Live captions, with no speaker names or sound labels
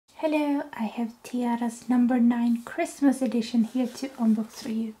Hello, I have T-ARA's number 9 Christmas edition here to unbox for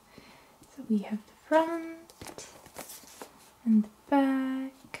you. So we have the front and the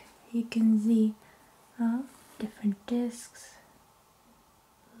back. You can see different discs.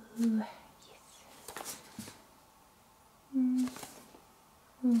 Ooh, yes.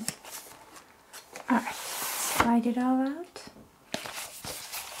 Alright, slide it all out.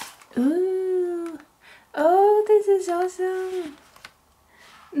 Ooh! Oh, this is awesome!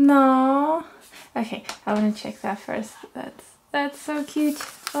 No. Okay, I want to check that first. That's so cute.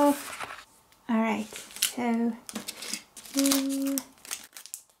 Oh. Alright, so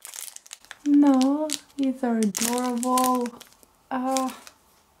no, these are adorable. Oh.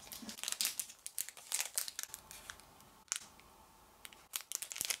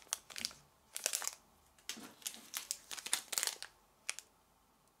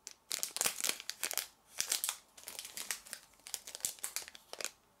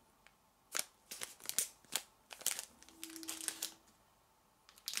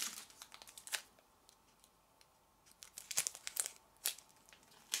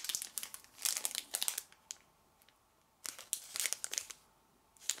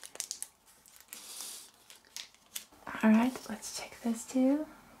 Alright, let's check this too.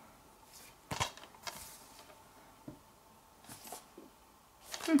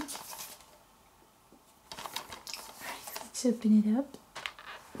 Let's open it up.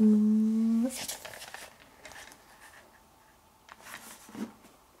 Ooh.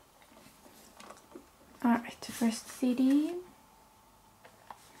 Alright, first CD.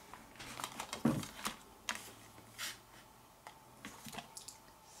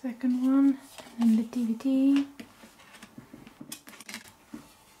 Second one, and the DVD.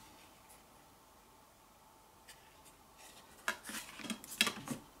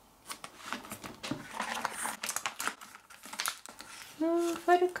 Oh,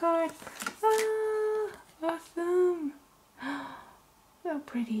 Photocard! Ah, awesome! So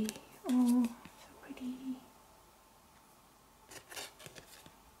pretty. Oh, so pretty.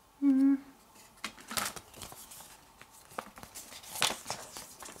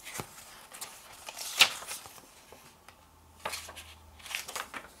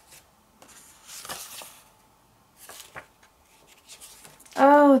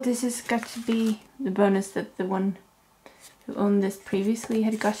 Oh, this has got to be the bonus that the one who owned this previously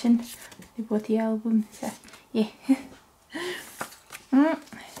had gotten. They bought the album, so yeah.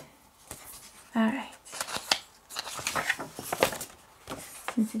 Alright.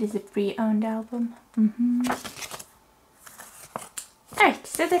 Since it is a pre-owned album. Alright,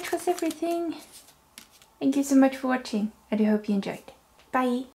 so that was everything. Thank you so much for watching. I do hope you enjoyed. Bye!